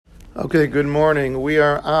Okay, good morning.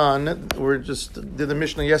 We're just did the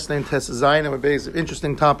Mishnah yesterday in Tes Zayin Amud Beis.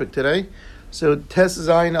 Interesting topic today. So Tes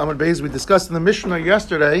Zayin Amud Beis, we discussed in the Mishnah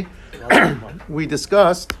yesterday, we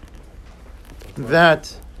discussed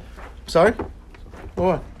that, sorry?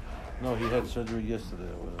 What? No, he had surgery yesterday.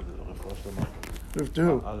 With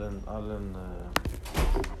who? Alan.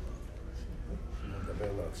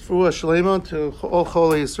 Fuah Shlema to all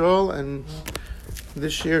Cholei Yisrael, and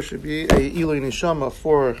this year should be a Ilui Nishama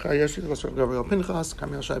for Chayashi Basra Gabriel Pinchas,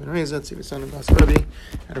 Kamil Shai Ben Reza, Tzivi Son and Bas Rebbe,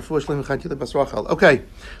 and a Fuah Shlema Chaytila Bas Rachel. Okay,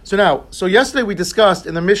 so yesterday we discussed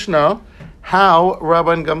in the Mishnah how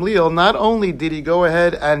Rabban Gamliel, not only did he go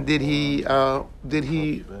ahead and did he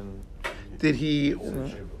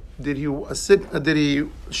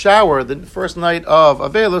shower the first night of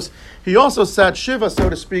Avelos, he also sat Shiva, so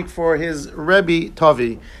to speak, for his Rebbe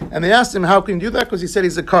Tavi. And they asked him, how can you do that? Because he said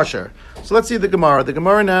he's a kosher. So let's see the Gemara. The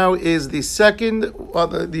Gemara now is the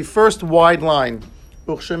first wide line.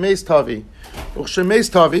 Uchshemes Tavi.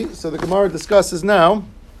 Uchshemes Tavi. So the Gemara discusses now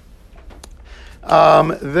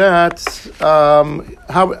how's he going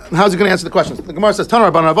to answer the questions? The Gemara says,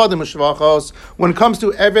 Tanar Rabban Avadim Shvachos. When it comes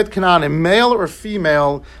to Evet Kananim, male or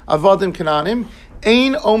female Avadim Kananim,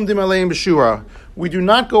 Ein Omdim Aleim B'Shura. We do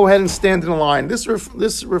not go ahead and stand in a line. This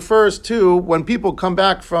refers to when people come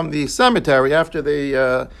back from the cemetery after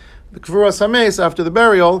the Kvuras Hames, after the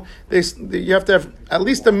burial. You have to have at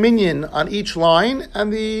least a minyan on each line,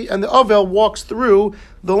 and the Avel walks through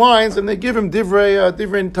the lines, and they give him divrei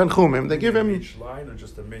tanchumim. They give him each line, or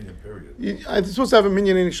just a minyan period. It's supposed to have a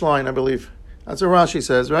minyan in each line, I believe. That's what Rashi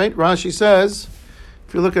says, right? Rashi says,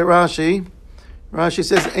 if you look at Rashi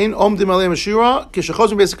says, "Ein omdim aleim shura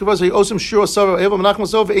kishachozim beisikavos osim shura sara evam nachma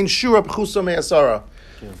sov ein shura pchusa me'asara."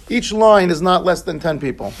 Each line is not less than 10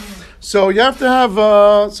 people. So you have to have.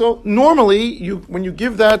 So normally, when you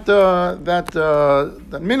give that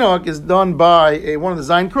minhag is done by one of the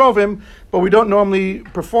Zayin Krovim, but we don't normally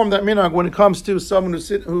perform that minhag when it comes to someone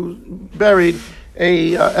who buried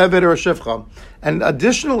a eved or a shivcha. And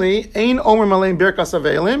additionally, ein omer maleim berkas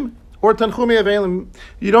avelim or tanchumi avelim.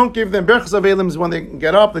 You don't give them berkas avelim when they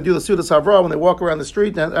get up. They do the sudas havra when they walk around the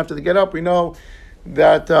street. And after they get up, we know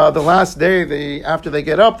that the last day, after they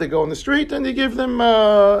get up, they go in the street and you give them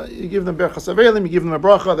berchas avelim, you give them a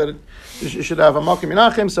bracha that you should have a makim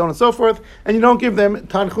minachim, so on and so forth, and you don't give them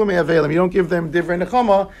tanchumei avelim, you don't give them divrei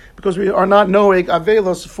nechama, because we are not noeg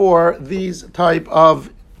avelos for these type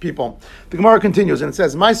of people. The Gemara continues and it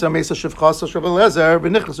says, Maisa Mesa Shivchas Rav Eliezer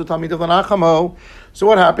b'nichnasu talmidav l'nachamo. So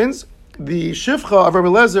what happens? The shivcha of Rav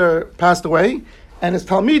Eliezer passed away, and his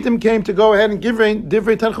Talmidim came to go ahead and give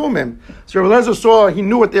divrei tanchumim. So Rav Eliezer saw, he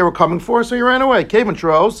knew what they were coming for, so he ran away.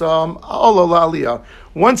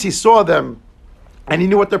 Once he saw them, and he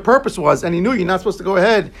knew what their purpose was, and he knew you're not supposed to go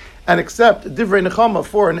ahead and accept divrei nechama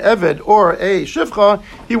for an eved or a shivcha,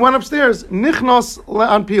 he went upstairs, nichnos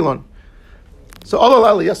le'an pilon. So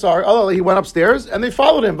he went upstairs, and they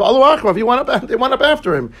followed him. They went up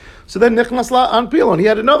after him. So then nichnas le'an pilon, he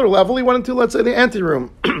had another level, he went into, let's say, the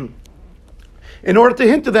anteroom. In order to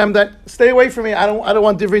hint to them that, stay away from me, I don't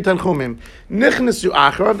want divrei tanchumim. Nichnasu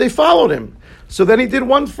acharav, they followed him. So then he did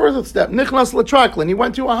one further step. Nichnas l'traklin, he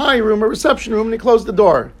went to a high room, a reception room, and he closed the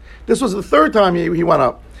door. This was the third time he went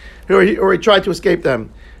up, or he tried to escape them.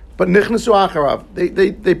 But nichnasu acharav,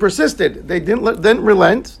 they persisted. They didn't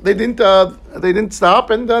relent. They didn't stop,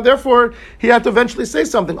 and therefore he had to eventually say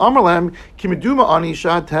something. Amarlam kimiduma ani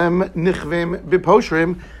shatem nichvim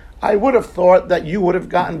biposhrim. I would have thought that you would have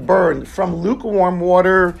gotten burned from lukewarm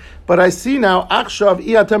water, but I see now, now I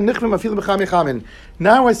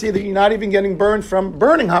see that you're not even getting burned from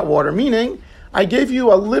burning hot water, meaning I gave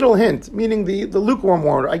you a little hint, meaning the lukewarm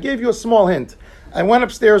water. I gave you a small hint. I went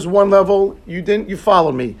upstairs one level, you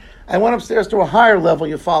followed me. I went upstairs to a higher level,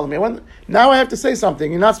 you followed me. Now I have to say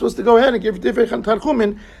something. You're not supposed to go ahead and give divrei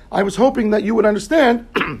tanchumin. I was hoping that you would understand.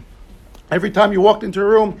 Every time you walked into a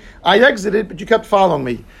room, I exited, but you kept following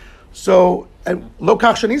me. So, lo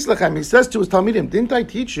kach shanis lechem, he says to his talmidim, didn't I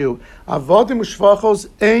teach you? Avadim u'shvachos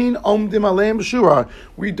ein omdim aleim b'shura.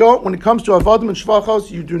 We don't, when it comes to avadim and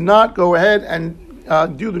shvachos, you do not go ahead and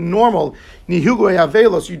do the normal nihugoy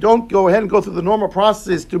avelos. You don't go ahead and go through the normal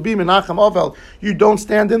processes to be menachem avel. You don't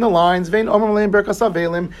stand in the lines, vein omer aleim berkas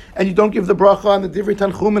avelim, and you don't give the bracha and the divrei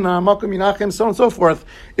tanchum and hamakom menachem, so on and so forth.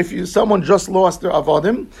 If someone just lost their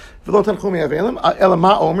avadim, v'lo tanchum avelim,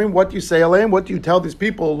 elama omrim, what do you say aleim? What do you tell these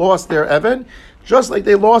people who lost their eved? Just like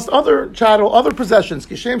they lost other chattel, other possessions.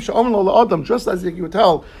 Kishem she'omer lo la'adam, just as you would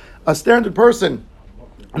tell a standard person,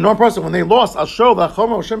 a normal person, when they lost, I'll show the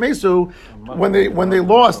Chomer Shemesu, when they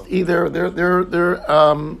lost either their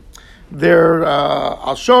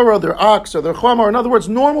Alshora, their ox, or their chomor. In other words,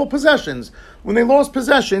 normal possessions. When they lost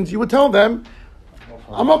possessions, you would tell them,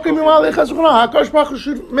 HaKadosh Baruch Hu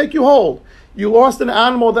should make you whole. You lost an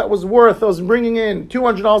animal that was bringing in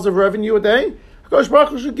 $200 of revenue a day. HaKadosh Baruch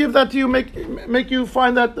Hu should give that to you, make you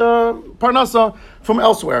find that parnasa from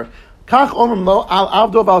elsewhere.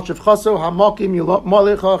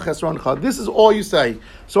 This is all you say.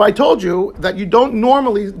 So I told you that you don't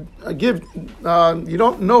normally give, you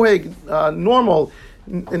don't normal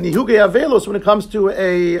nihugei avelos when it comes to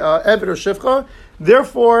a eved or shivcha.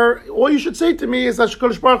 Therefore, all you should say to me is that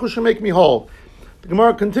HaKadosh Baruch Hu should make me whole. The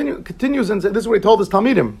Gemara continues and says, this is what he told his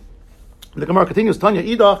Talmidim. The Gemara continues, Tanya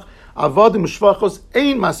idach, avadim shvachos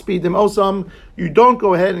ein maspidim osam. You don't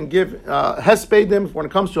go ahead and give hespedim when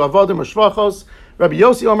it comes to avadim or shvachos. Rabbi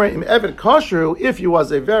Yossi Omer, im eved kashru, if he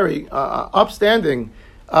was a very upstanding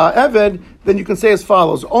eved, then you can say as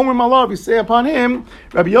follows, Omer malav, you say upon him,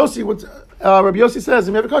 Rabbi Yossi says,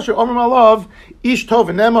 im eved kashru, Omer malav, ish tov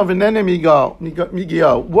v'nema v'nene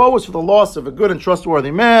migio. Woe is for the loss of a good and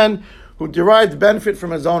trustworthy man, who derived benefit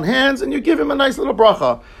from his own hands, and you give him a nice little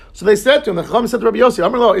bracha. So they said to him, the Chacham said to Rabbi Yossi,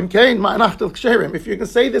 if you can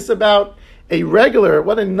say this about a regular,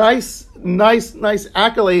 what a nice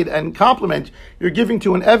accolade and compliment you're giving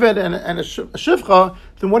to an eved and a shivcha,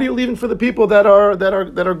 then what are you leaving for the people that are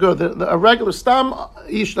good? A regular stam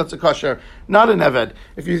ish that's a kosher, not an eved.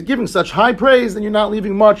 If you're giving such high praise, then you're not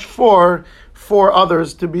leaving much for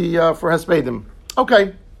others to be for hespedim.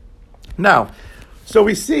 Okay, now. So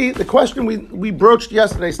we see the question we broached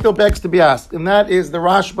yesterday still begs to be asked, and that is the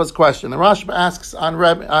Rashba's question. The Rashba asks on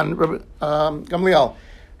Gamliel,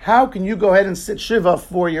 how can you go ahead and sit shiva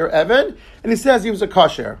for your eved? And he says he was a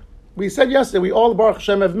kosher. We said yesterday, we all, Baruch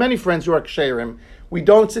Hashem, have many friends who are ksherim. We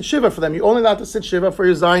don't sit shiva for them. You're only allowed to sit shiva for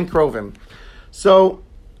your zayin krovim. So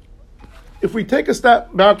if we take a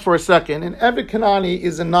step back for a second, an eved Kanani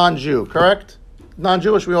is a non-Jew, correct?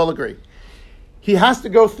 Non-Jewish, we all agree. He has to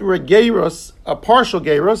go through a gerus, a partial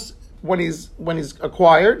gerus, when he's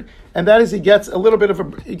acquired, and that is he gets a little bit of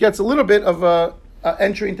a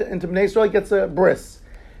entry into Bnei Yisrael. He gets a bris,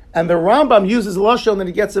 and the Rambam uses lashon that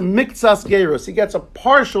he gets a miktsas gerus. He gets a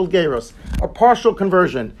partial gerus, a partial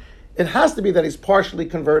conversion. It has to be that he's partially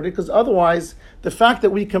converted, because otherwise, the fact that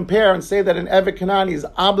we compare and say that an eved Kanani is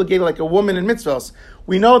obligated like a woman in mitzvos,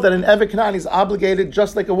 we know that an eved Kanani is obligated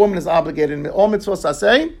just like a woman is obligated in all mitzvos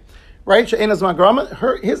aseh. Right?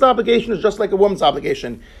 His obligation is just like a woman's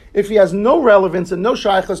obligation. If he has no relevance and no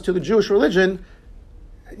shaychus to the Jewish religion,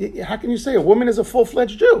 how can you say a woman is a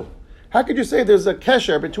full-fledged Jew? How could you say there's a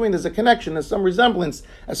kesher there's a connection, there's some resemblance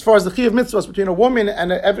as far as the chiyuv mitzvahs between a woman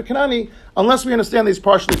and an eved Kanani, unless we understand that he's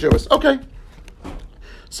partially Jewish? Okay.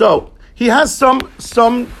 So, he has some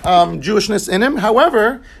Jewishness in him.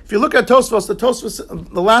 However, if you look at Tosfos,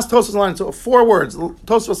 the last Tosfos line, so 4 words,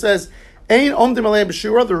 Tosfos says,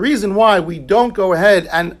 the reason why we don't go ahead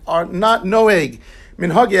and are not noeg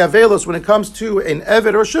minhagi avelos when it comes to an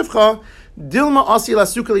eved or shivcha, dilma asi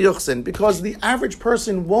lasuk liyuchsin, because the average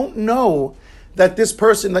person won't know that this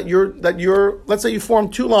person that you're let's say you form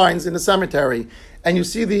 2 lines in the cemetery and you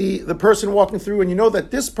see the person walking through and you know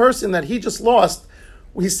that this person that he just lost,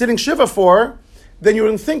 he's sitting shiva for, then you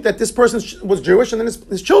wouldn't think that this person was Jewish and then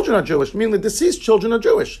his children are Jewish, meaning the deceased children are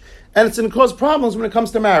Jewish. And it's going to cause problems when it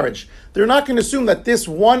comes to marriage. They're not going to assume that this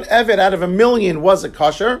one eved out of 1,000,000 was a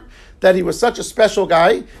kosher, that he was such a special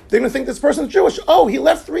guy. They're going to think this person's Jewish. Oh, he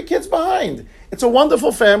left 3 kids behind. It's a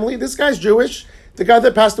wonderful family. This guy's Jewish. The guy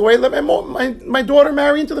that passed away, let my daughter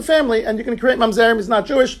marry into the family, and you're going to create mamzerim, he's not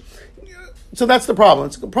Jewish. So that's the problem.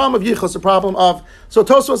 It's a problem of yichus, a problem of... So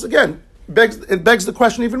Tosfos, again, begs the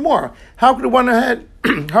question even more. How could Rabbi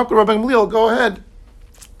Gamliel go ahead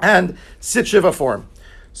and sit shiva for him?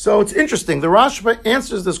 So it's interesting. The Rashba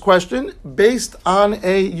answers this question based on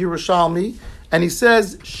a Yerushalmi, and he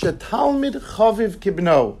says, "Shetalmid chaviv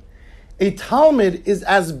kibno." A talmid is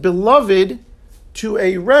as beloved to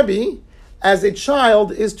a rebbe as a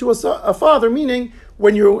child is to a father. Meaning,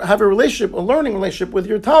 when you have a relationship, a learning relationship with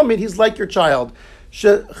your talmid, he's like your child.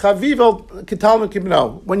 Chaviv ketalmid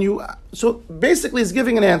kibno. So basically, he's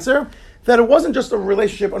giving an answer that it wasn't just a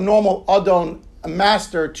relationship, a normal adon, a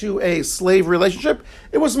master to a slave relationship.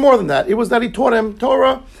 It was more than that. It was that he taught him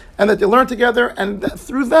Torah and that they learned together, and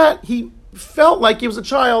through that he felt like he was a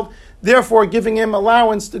child, therefore giving him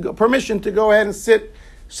permission to go ahead and sit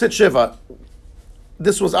shiva.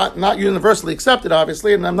 This was not universally accepted,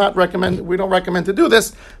 obviously, and we don't recommend to do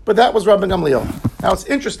this, but that was Rabbi Gamliel. Now it's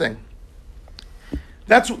interesting.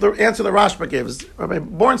 That's the answer that Rashba gives. Rabbi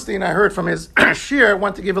Bornstein, I heard from his shir,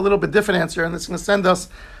 went to give a little bit different answer, and it's going to send us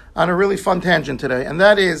on a really fun tangent today. And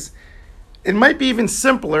that is, it might be even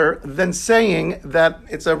simpler than saying that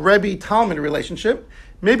it's a Rebbe-Talmud relationship.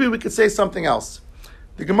 Maybe we could say something else.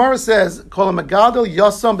 The Gemara says, "Kol hamegdel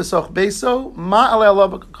yasam b'soch beso ma alei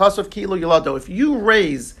alav kasav כאילו ילדו." If you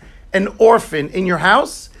raise an orphan in your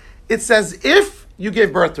house, it's as if you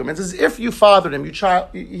gave birth to him. It's as if you fathered him.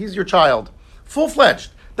 He's your child,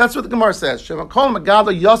 full-fledged. That's what the Gemara says.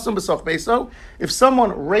 If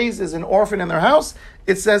someone raises an orphan in their house,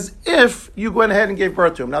 it's as if you went ahead and gave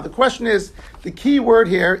birth to him. Now the question is, the key word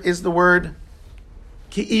here is the word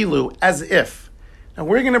כאילו, as if. Now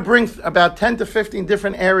we're going to bring about 10 to 15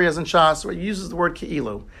 different areas in Shas where it uses the word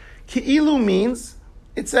כאילו. כאילו means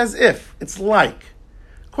it's as if, it's like.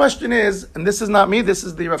 Question is, and this is not me, this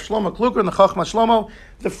is the Rav Shlomo Kluger and the Chachma Shlomo,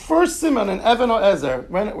 the first simon in Even Oezer,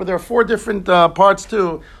 where there are 4 different parts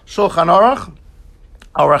to Shulchan Aruch.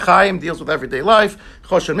 Our Chaim deals with everyday life,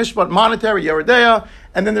 Choshen Mishpat, monetary, Yeridea,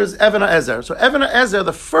 and then there's Even Oezer. So Even Oezer,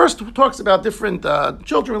 the first talks about different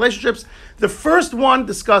children relationships. The first one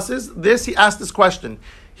discusses this, he asked this question.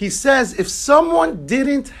 He says, if someone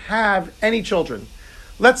didn't have any children,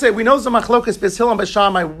 let's say we know the machlokas b'Hillel and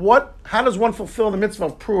b'Shammai. How does one fulfill the mitzvah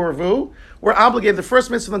of pru or vu? We're obligated. The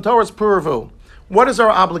first mitzvah in the Torah is pru or vu. What is our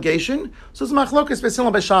obligation? So it's machlokas b'Hillel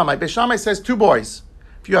and b'Shammai. B'Shammai says 2 boys.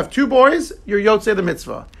 If you have 2 boys, you're yotzei the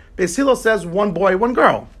mitzvah. Hillel says 1 boy, 1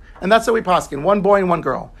 girl, and that's how we paskin, 1 boy and 1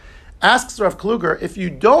 girl. Asks Rav Kluger, if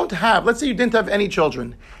you don't have, let's say you didn't have any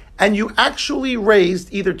children, and you actually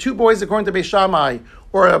raised either 2 boys according to Shammai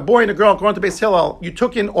or a boy and a girl according to Hillel, you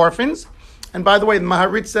took in orphans. And by the way, the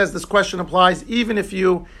Maharit says this question applies even if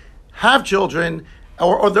you have children,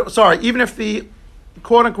 even if the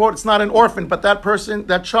quote unquote it's not an orphan, but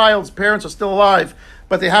that child's parents are still alive,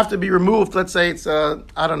 but they have to be removed. Let's say it's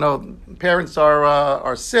parents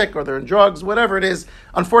are sick or they're in drugs, whatever it is.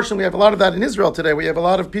 Unfortunately, we have a lot of that in Israel today. We have a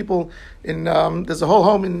lot of people in there's a whole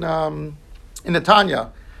home in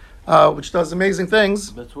Netanya, which does amazing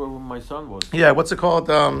things. That's where my son was. Yeah, what's it called?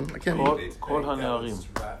 Kol Hanearim.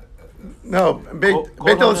 No, Beit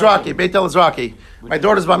El Ezraki. My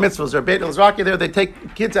daughter's bar mitzvahs are Beit El Ezraki. There, they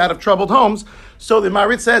take kids out of troubled homes. So the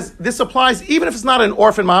Maharit says this applies even if it's not an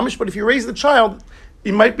orphan mamish, but if you raise the child,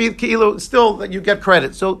 it might be כאילו still that you get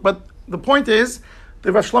credit. So, but the point is,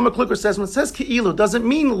 the Rav Shlomo Kluger says when it says כאילו, does it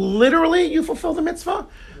mean literally you fulfill the mitzvah?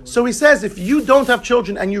 So he says if you don't have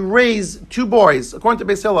children and you raise 2 boys according to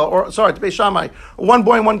Beis Shammai, 1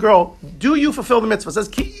 boy and 1 girl, do you fulfill the mitzvah? It says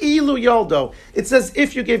כאילו ילדו. It says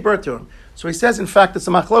if you gave birth to him. So he says in fact it's a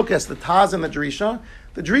machlokes, the Taz and the Drisha.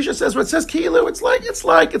 The Drisha says when it says כאילו,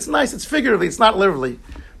 it's nice, it's figuratively, it's not literally.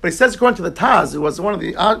 But he says according to the Taz, who was one of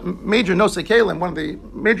the major Nosei Kalim, one of the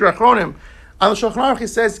major Achronim, on the Shulchan Aruch, he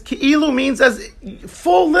says, כאילו means as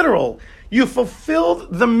full literal. You fulfilled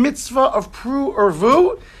the mitzvah of pru or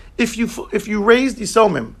vu if you raised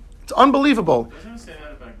Yisomim. It's unbelievable. Doesn't it say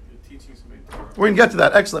that about teaching somebody Torah? We're going to get to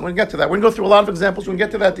that. Excellent. We're going to get to that. We're going to go through a lot of examples. We're going to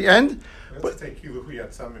get to that at the end. Let's take Kilu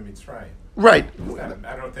Yatzam and Mitzrayim. Right. I don't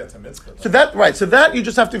know if that's a mitzvah. So that you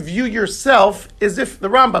just have to view yourself as if the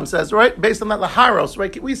Rambam says, right? Based on that laharos,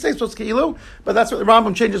 right? We say so it's ki'ilu, but that's what the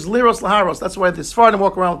Rambam changes liros laharos. That's why the Sephardim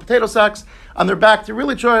walk around with potato sacks on their back to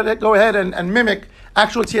really try to go ahead and mimic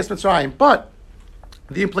actual Tzias Mitzrayim. But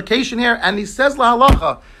the implication here, and he says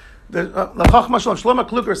lahalacha, the Chachma Shlomo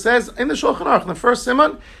Kluger says in the Shulchan Aruch, in the first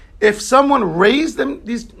simon, if someone raised them,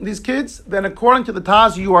 these kids, then according to the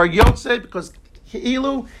Taz, you are yotzei because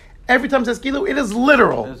ki'ilu. Every time it says kilu, it is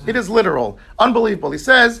literal. It is literal. Unbelievable. He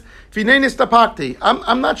says,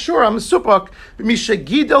 I'm not sure, I'm a supak.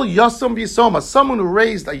 Mishagidel yasom v'yisoma. Someone who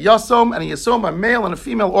raised a yasom and a yisoma, a male and a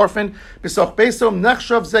female orphan, b'soch besom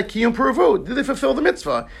nechshav ze kiyum pruvu. Did they fulfill the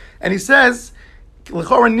mitzvah? And he says,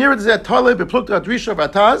 l'chora nirad ze tale b'plukta drisha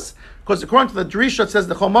v'ataz. Because according to the Drisha, it says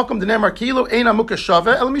the chomakom denemar kilu eina muka shave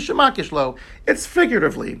el mishamakish lo. It's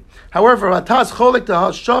figuratively. However, ataz cholik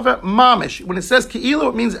to shave mamish. When it says ki'ilu,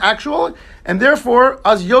 it means actual, and therefore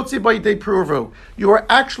as yotze b'yidei pruvu. You are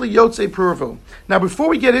actually yotze pruvu. Now, before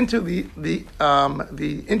we get into the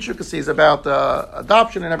intricacies about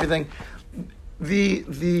adoption and everything,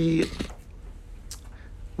 the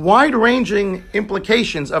wide-ranging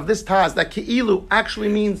implications of this taz that ki'ilu actually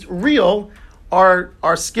means real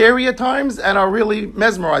are scary at times and are really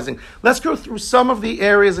mesmerizing. Let's go through some of the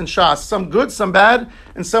areas in Shas, some good, some bad,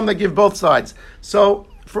 and some that give both sides. So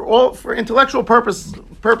for intellectual purposes,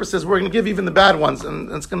 we're going to give even the bad ones, and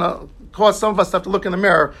it's going to cause some of us to have to look in the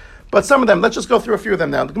mirror. But some of them, let's just go through a few of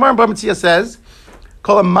them now. The Gemara in Bava Metzia says,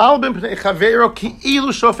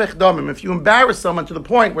 if you embarrass someone to the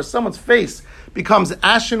point where someone's face becomes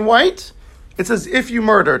ashen white, it's as if you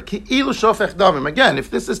murdered. Again,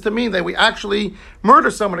 if this is to mean that we actually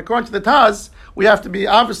murder someone according to the Taz, we have to be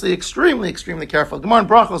obviously extremely, extremely careful. Gemara in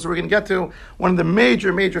Brachos, we're going to get to one of the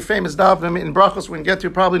major, major famous davim in Brachos. We're going to get to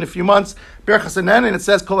probably in a few months. Brachos and it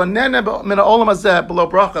says, Kol hanene min ha'olam hazeh below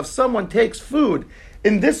bracha. If someone takes food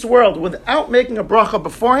in this world without making a bracha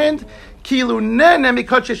beforehand, כאילו נהנה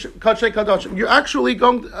מקודשי קדוש. You're actually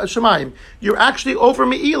going Shemayim. You're actually over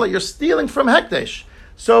me'ila. You're stealing from hekdesh.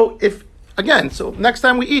 So next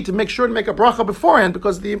time we eat, to make sure to make a bracha beforehand,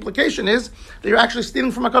 because the implication is that you're actually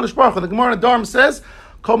stealing from HaKadosh Baruch Hu. The Gemara in Dharm says,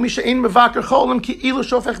 Kol mi she'ein mevaker cholim ki'ilu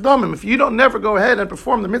shofech domim. If you don't never go ahead and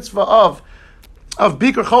perform the mitzvah of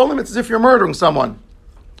bikur cholim, it's as if you're murdering someone.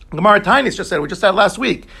 Gemara Tainis just said, we just said last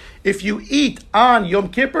week, if you eat on Yom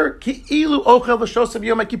Kippur, ki'ilu ochel v'shosam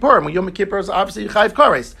Yom Kippurim. Well, Yom Kippur is obviously Chayiv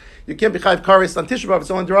Kares. You can't be Chayiv Kares on Tisha B'Av,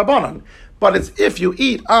 it's only D'Rabbanan. But it's if you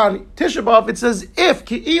eat on Tisha B'Av, it's as if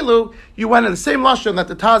ki'ilu, you went in the same lashon that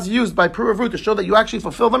the Taz used by Puravu to show that you actually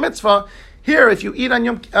fulfill the mitzvah. Here, if you eat on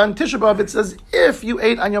Tisha B'Av, it's as if you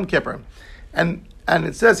ate on Yom Kippur. And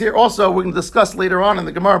it says here also, we're going to discuss later on in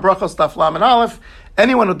the Gemara Brachos Daf Lam and Aleph,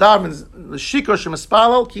 anyone who davens the shikor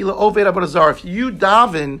shemispalel kilo oved avodah zarah. If you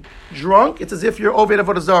daven drunk, it's as if you're oved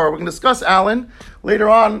avodah zarah. We're going to discuss, Alan, later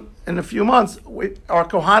on in a few months. Are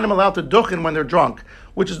kohanim allowed to duchen when they're drunk?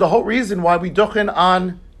 Which is the whole reason why we duchen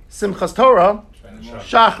on Simchas Torah,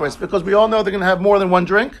 Shachris, because we all know they're going to have more than one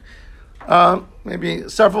drink, maybe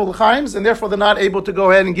several l'chaims, and therefore they're not able to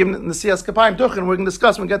go ahead and give them the siyas kapayim duchen. We're going to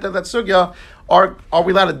discuss when we get to that sugya. Are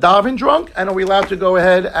we allowed to daven drunk, and are we allowed to go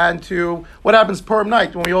ahead and to what happens Purim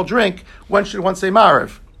night when we all drink? When should one say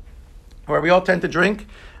Ma'ariv? Where we all tend to drink,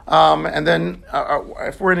 and then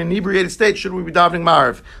if we're in an inebriated state, should we be davening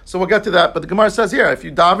Ma'ariv? So we'll get to that. But the Gemara says here, if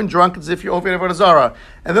you daven drunk, it's as if you're over avodah zarah.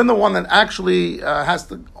 And then the one that actually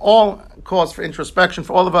has all cause for introspection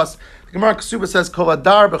for all of us. The Gemara Ksuba says, Kol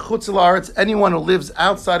adar b'chutz la'aretz, anyone who lives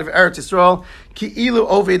outside of Eretz Yisrael, ki'ilu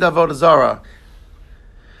oved avodah zarah.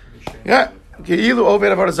 Yeah. Ki'ilu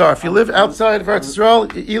oved avodah zarah. If you live outside of Eretz Yisrael,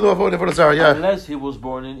 ki'ilu oved avodah zarah. Yeah. Unless he was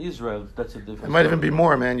born in Israel, that's a difference. It might even be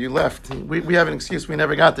more, man. You left. We have an excuse. We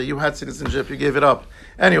never got there. You had citizenship. You gave it up.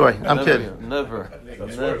 Anyway, I'm kidding. Never,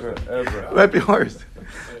 ever. It might be worse.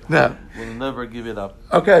 No. We'll never give it up.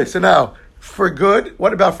 Okay, so now, for good,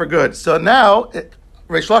 what about for good? So now,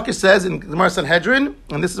 Reish Lakish says in the Gemara Sanhedrin,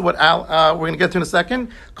 and this is what we're going to get to in a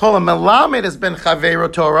second, Kol melamed has been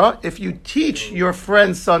chaveiro Torah. If you teach your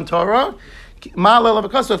friend's son Torah, you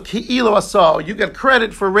get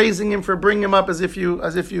credit for raising him, for bringing him up as if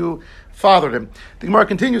you fathered him. The Gemara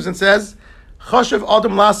continues and says, Choshev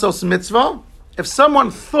Adam Lasos mitzvah. If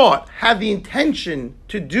someone had the intention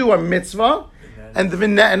to do a mitzvah, and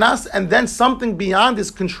then something beyond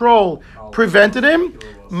his control prevented him,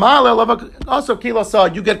 also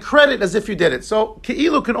you get credit as if you did it. So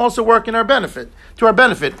Ki'ilu can also work to our benefit.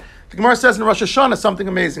 The Gemara says in Rosh Hashanah something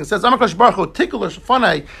amazing. It says, "Amakash Baruch Hu tikul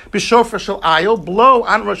shofnei b'shofar shel ayil." Blow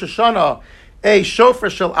on Rosh Hashanah a shofar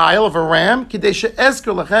shel ayil of a ram, kidei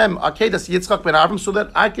she'ezker lachem akedas Yitzchak ben Avram, so that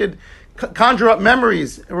I could conjure up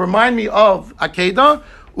memories and remind me of Akedah.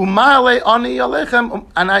 Uma'ale ani alechem,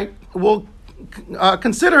 and I will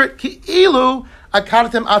consider it ki'ilu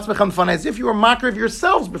akartem atzmechem fanei, as if you were makriv of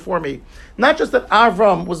yourselves before me. Not just that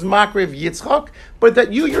Avram was makriv of Yitzchak, but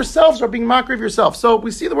that you yourselves are being makriv of yourself. So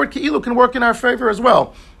we see the word ki'ilu can work in our favor as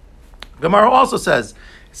well. Gemara also says,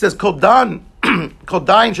 Kodain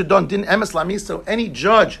shadon din emes lami. So any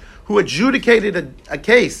judge who adjudicated a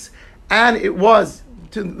case and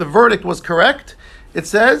the verdict was correct, it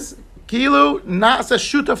says ki'ilu na'asa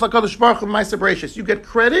shutaf lakadosh baruch hu ma'aseh bereishis. You get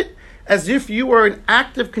credit as if you were an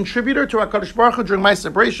active contributor to HaKadosh Baruch Hu during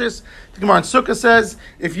Ma'aseh Bereishis. The Gemara in Sukkah says,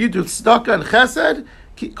 if you do tzedakah and chesed,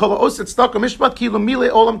 kol ha'oset tzedakah mishpat, ki'ilu milei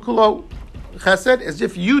olam kulo chesed, as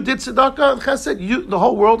if you did tzedakah and chesed, the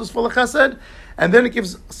whole world is full of chesed. And then it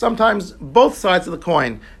gives sometimes both sides of the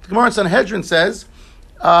coin. The Gemara in Sanhedrin says,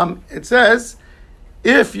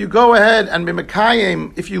 if you go ahead and be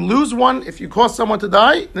mekayim, if you lose one, if you cause someone to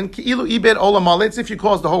die, then ki'ilu ibed olam maleh, it's if you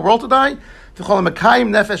cause the whole world to die. If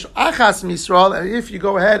you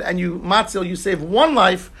go ahead and you matzil, you save one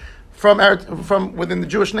life from within the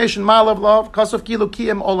Jewish nation, ma'alav love, kasov kilu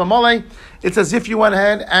kiyem olamole. It's as if you went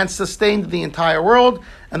ahead and sustained the entire world.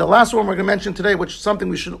 And the last one we're going to mention today, which is something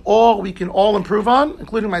we can all improve on,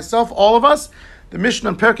 including myself, all of us. The Mishnah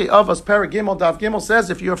in Perkei Avos, Perek Gimel, Daf Gimel says,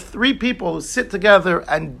 if you have three people who sit together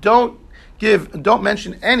and don't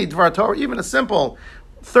mention any Dvar Torah, even a simple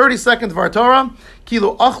 30-second Dvar Torah,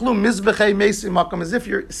 Kilo achlu mizbechei mesim makom, as if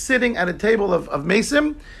you're sitting at a table of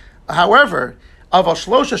mesim. However, aval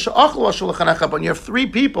shlosha she'achlu ashulachanecha, but you have three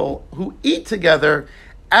people who eat together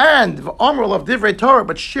and v'amru of divrei Torah,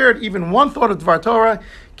 but shared even one thought of Dvar Torah,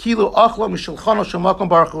 כאילו achlo mishulchano shel makom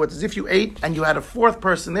baruch hu. It's as if you ate and you had a fourth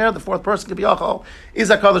person there. The fourth person could be achal. Is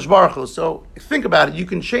HaKadosh Baruch Hu. So think about it. You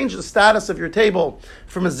can change the status of your table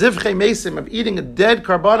from a zivchei mesim, of eating a dead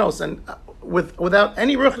karbanos, and without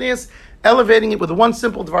any ruchnius, elevating it with one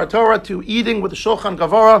simple Dvar Torah, to eating with the Shulchan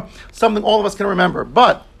Gavara, something all of us can remember.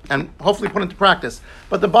 And hopefully put into practice.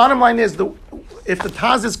 But the bottom line is, if the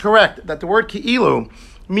Taz is correct, that the word Ki'ilu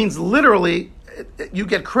means literally, you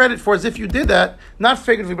get credit for as if you did that, not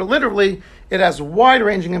figuratively, but literally, it has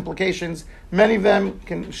wide-ranging implications. Many of them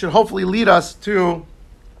should hopefully lead us to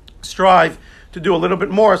strive to do a little bit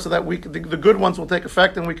more so that the good ones will take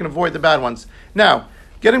effect and we can avoid the bad ones. Now,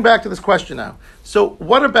 getting back to this question now. So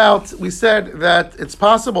what about, we said that it's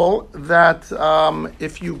possible that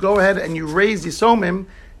if you go ahead and you raise Yisomim,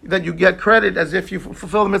 that you get credit as if you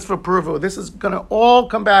fulfill the mitzvah of Peruvu. This is going to all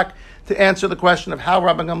come back to answer the question of how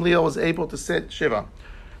Rabbi Gamliel was able to sit Shiva.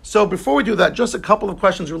 So before we do that, just a couple of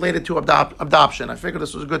questions related to adoption. I figured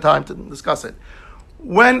this was a good time to discuss it.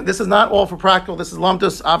 This is not all for practical, this is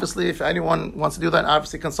lumtus. Obviously, if anyone wants to do that,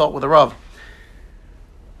 obviously consult with a Rav.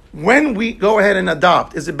 When we go ahead and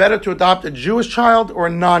adopt, is it better to adopt a Jewish child or a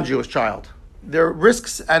non-Jewish child? There are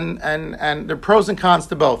risks and there are pros and cons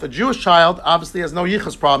to both. A Jewish child obviously has no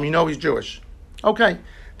yichus problem. You know he's Jewish. Okay.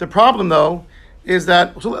 The problem, though, is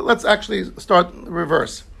that, so let's actually start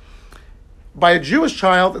reverse. By a Jewish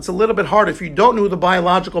child, it's a little bit harder. If you don't know who the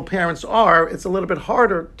biological parents are, it's a little bit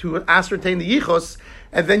harder to ascertain the yichus,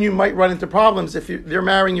 and then you might run into problems if they're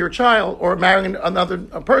marrying your child or marrying another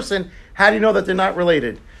person. How do you know that they're not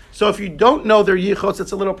related? So if you don't know their yichus,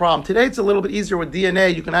 it's a little problem. Today it's a little bit easier with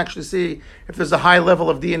DNA. You can actually see if there's a high level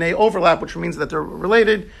of DNA overlap, which means that they're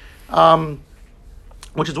related,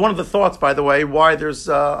 which is one of the thoughts, by the way, why there's,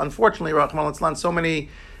 unfortunately, Rahman al-Islam, so many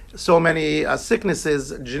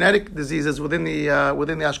sicknesses, genetic diseases within the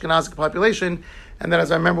Ashkenazic population. And then,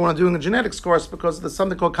 as I remember when I was doing the genetics course, because there's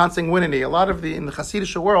something called consanguinity. A lot of in the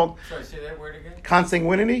Hasidic world, Sorry, say that word again?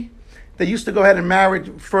 consanguinity, they used to go ahead and marry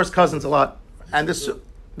first cousins a lot. And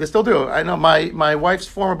they still do. I know my wife's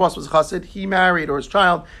former boss was a Chassid. He married, or his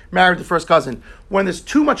child married the first cousin. When there's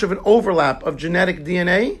too much of an overlap of genetic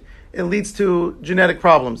DNA, it leads to genetic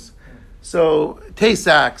problems. So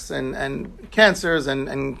Tay-Sachs and cancers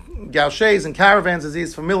and Gaucher's and Caravan's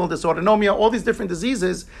disease, familial dysautonomia, all these different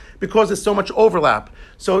diseases, because there's so much overlap.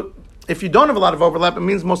 So if you don't have a lot of overlap, it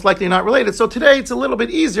means most likely you're not related. So today it's a little bit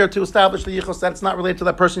easier to establish the yichus that it's not related to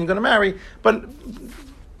that person you're going to marry. But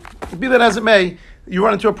be that as it may, you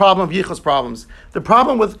run into a problem of yichus problems. The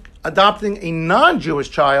problem with adopting a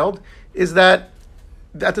non-Jewish child is that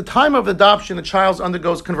at the time of adoption, the child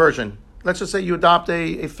undergoes conversion. Let's just say you adopt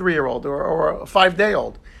a 3-year-old or a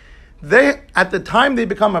 5-day-old. They, at the time they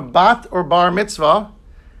become a bat or bar mitzvah,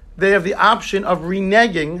 they have the option of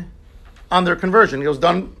reneging on their conversion. It was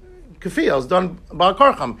done kafiyah, it was done bal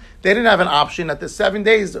karcham. They didn't have an option at the 7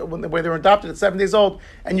 days, when they were adopted at 7 days old,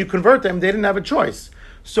 and you convert them, they didn't have a choice.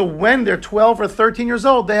 So when they're 12 or 13 years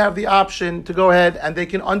old, they have the option to go ahead and they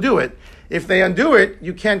can undo it. If they undo it,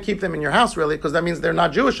 you can't keep them in your house really, because that means they're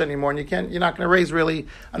not Jewish anymore, and you're not going to raise really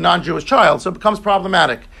a non-Jewish child. So it becomes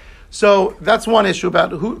problematic. So that's one issue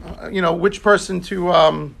about which person to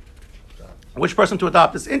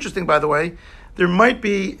adopt. It's interesting, by the way. There might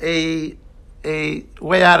be a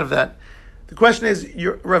way out of that. The question is,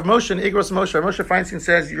 Rav Moshe and Igros Moshe, Rav Moshe Feinstein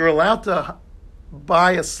says you're allowed to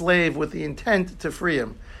buy a slave with the intent to free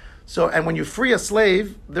him. So, and when you free a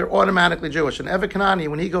slave, they're automatically Jewish. And Eved Kanani,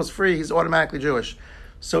 when he goes free, he's automatically Jewish.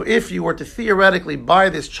 So if you were to theoretically buy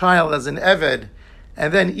this child as an Eved,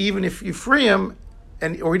 and then even if you free him,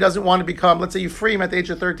 or he doesn't want to become, let's say you free him at the age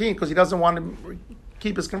of 13 because he doesn't want to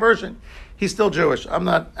keep his conversion, he's still Jewish. I'm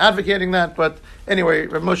not advocating that, but anyway,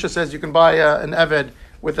 Rav Moshe says you can buy an Eved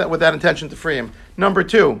with that intention to free him. Number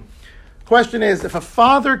 2. Question is, if a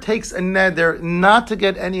father takes a neder not to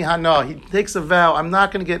get any hana, he takes a vow, I'm not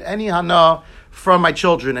going to get any hana from my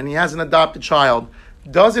children, and he has an adopted child,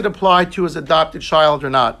 does it apply to his adopted child or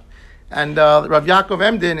not? And Rav Yaakov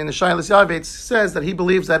Emden in the Shailas Yavetz says that he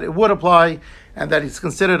believes that it would apply, and that he's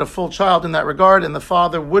considered a full child in that regard, and the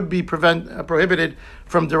father would be prohibited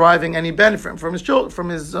from deriving any benefit from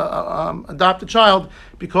his adopted child,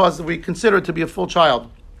 because we consider it to be a full child.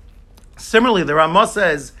 Similarly, the Ramah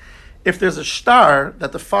says, if there's a shtar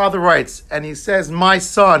that the father writes and he says, my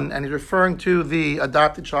son, and he's referring to the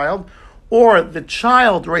adopted child, or the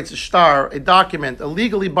child writes a shtar, a document, a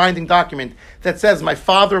legally binding document that says my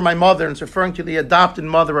father or my mother, and it's referring to the adopted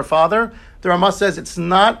mother or father, the Ramah says it's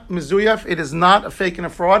not mizuyaf, it is not a fake and a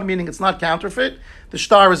fraud, meaning it's not counterfeit. The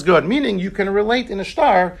shtar is good, meaning you can relate in a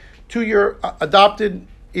shtar to your adopted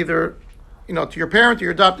either to your parent or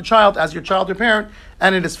your adopted child as your child or parent,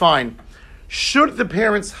 and it is fine. Should the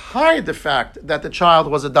parents hide the fact that the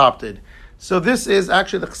child was adopted? So this is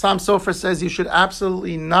actually, the Chassam Sofer says you should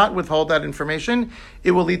absolutely not withhold that information.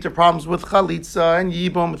 It will lead to problems with chalitza and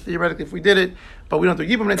yibum, theoretically, if we did it. But we don't do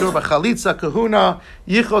yibum anymore, but chalitza, kahuna,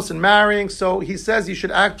 yichos, and marrying. So he says you should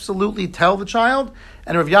absolutely tell the child.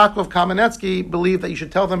 And Rav Yaakov Kamenetsky believed that you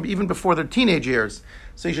should tell them even before their teenage years.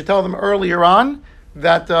 So you should tell them earlier on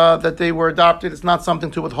that they were adopted. It's not something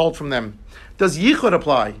to withhold from them. Does yichud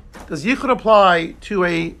apply? Does yichud apply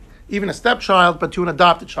to even a stepchild, but to an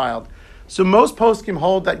adopted child? So most poskim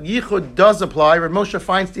hold that yichud does apply. Rav Moshe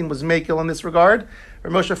Feinstein was makil in this regard.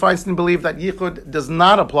 Rav Moshe Feinstein believed that yichud does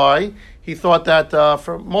not apply. He thought that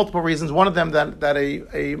for multiple reasons. One of them that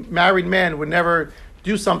a married man would never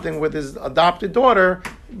do something with his adopted daughter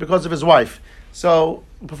because of his wife. So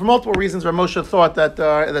for multiple reasons, Rav Moshe thought that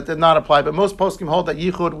did not apply. But most poskim hold that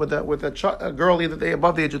yichud with a girl either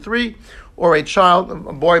above the age of 3 or a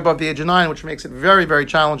boy above the age of 9, which makes it very, very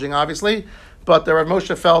challenging, obviously. But Rav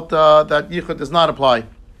Moshe felt that yichud does not apply.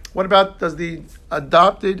 What about, does the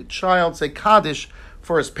adopted child say Kaddish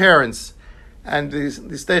for his parents? And the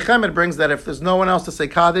Stei Chemed brings that if there's no one else to say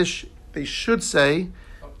Kaddish, they should say...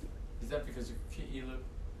 Is that because of כאילו?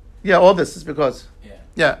 Yeah, all this is because...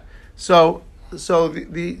 Yeah. So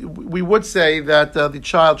we would say that the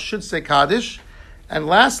child should say Kaddish. And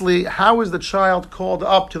lastly, how is the child called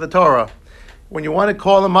up to the Torah? When you want to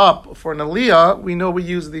call him up for an aliyah, we know we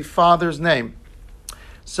use the father's name.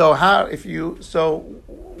 So do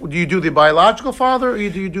you do the biological father or do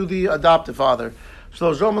you do the adoptive father?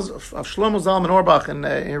 So Shlomo Zalman Auerbach in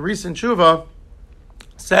a recent tshuva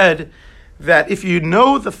said that if you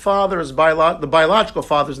know the the biological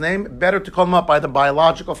father's name, better to call him up by the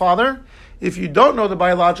biological father. If you don't know the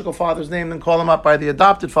biological father's name, then call him up by the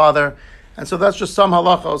adopted father. And so that's just some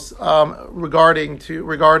halachos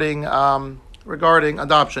regarding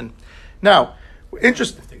adoption. Now, If the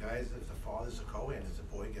father's a Kohen, is the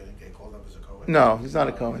boy getting called up as a Kohen? No, he's not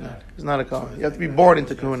a Kohen. He's not a Kohen. You have to be born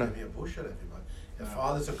into Kahuna. The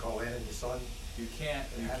father's a Kohen and the son. You can't.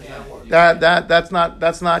 That's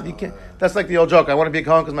not. You can't. That's like the old joke. I want to be a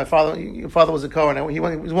Kohen because your father was a Kohen. He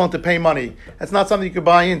was willing to pay money. That's not something you could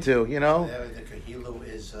buy into. The Kahilo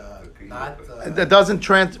is not. That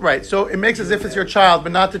doesn't right. So it makes as if it's your child,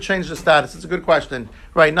 but not to change the status. It's a good question.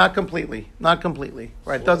 Right? Not completely.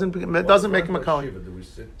 Right? It doesn't make him a Kohen.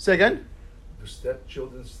 Say again. Do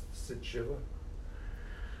stepchildren sit shiva?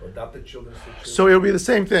 Adopted children sit shiva? So it'll be the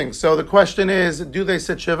same thing. So the question is, do they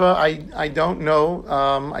sit shiva? I don't know.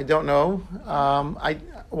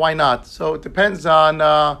 Why not? So it depends on.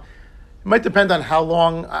 It might depend on how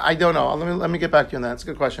long. I don't know. Let me get back to you on that. It's a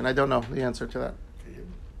good question. I don't know the answer to that.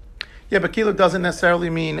 Yeah, but כאילו doesn't necessarily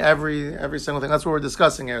mean every single thing. That's what we're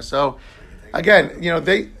discussing here. So, again,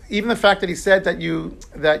 even the fact that he said that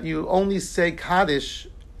you only say Kaddish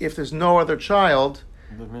if there's no other child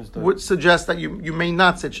would suggest that you may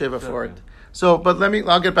not sit Shiva for it. So, but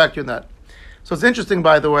I'll get back to you on that. So it's interesting,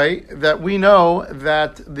 by the way, that we know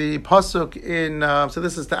that the pasuk in so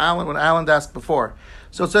this is to Alan when Alan asked before.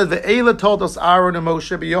 So it says the Eila told us Aaron and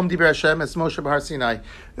Moshe b'yom diber Hashem es Moshe b'Har Sinai.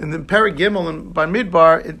 In the Perek Gimel and by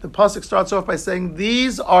Midbar, the pasuk starts off by saying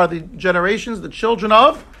these are the generations, the children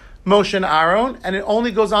of Moshe and Aaron, and it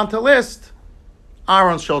only goes on to list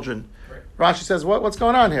Aaron's children. Right. Rashi says what's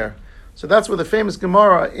going on here? So that's where the famous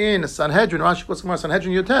Gemara in Sanhedrin, Rashi quotes Gemara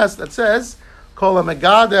Sanhedrin Yotes that says Kol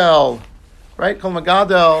HaMegadel. Right, Kol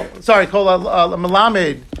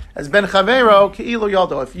Melamed as Ben Chavero כאילו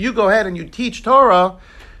ילdו. If you go ahead and you teach Torah,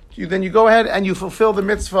 then you go ahead and you fulfill the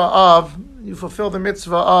mitzvah of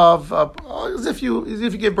as if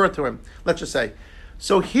you give birth to him. Let's just say.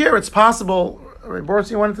 So here it's possible.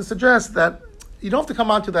 Boris, you wanted to suggest that you don't have to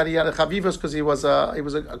come on to that he had a chavivos because he was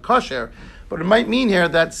a kosher, but it might mean here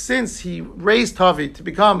that since he raised Tavi to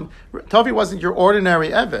become Tavi wasn't your ordinary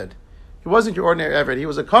eved. He wasn't your ordinary Eved. He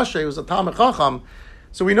was a kosher. He was a Talmid Chacham.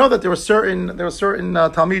 So we know that there were certain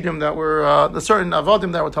Talmidim that were the certain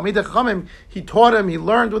Avodim that were Talmidei Chachamim. He taught him. He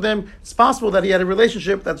learned with him. It's possible that he had a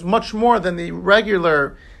relationship that's much more than the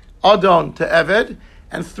regular Adon to Eved.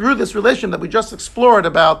 And through this relation that we just explored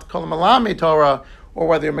about Kol Malame Torah or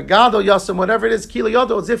whether you're Megadol Yasam, whatever it is, כאילו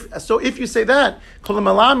ילdו, if you say that Kol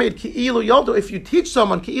Malamed כאילו ילdו, if you teach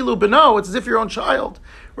someone כאילו Beno, it's as if your own child.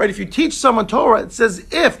 Right, if you teach someone Torah, it says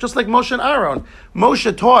if, just like Moshe and Aaron.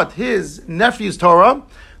 Moshe taught his nephews Torah.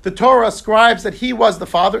 The Torah ascribes that he was the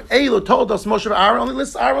father. Eilu told us Moshe and Aaron only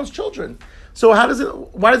lists Aaron's children. So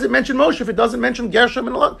why does it mention Moshe if it doesn't mention Gershom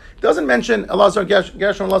and Elazar? It doesn't mention Elazar, Gershom,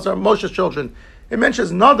 and Elazar, Moshe's children. It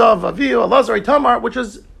mentions Nadav, Avihu, Elazar, Itamar, which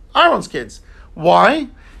is Aaron's kids. Why?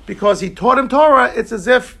 because he taught him Torah, it's as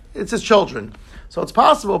if it's his children. So it's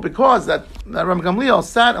possible because that Rabbi Gamliel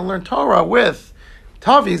sat and learned Torah with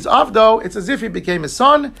Tavi's Avdo, it's as if he became his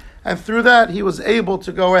son, and through that he was able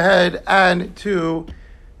to go ahead and to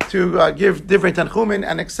give divrei tanchumin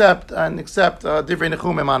and accept divrei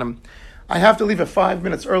nechumim on him. I have to leave at 5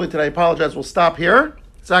 minutes early today. I apologize. We'll stop here.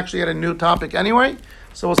 It's actually at a new topic anyway,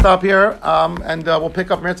 so we'll stop here and we'll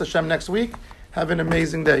pick up Mirza Hashem next week. Have an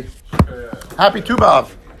amazing day. Happy Tu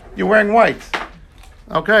B'Av. You're wearing white.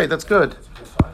 Okay, that's good.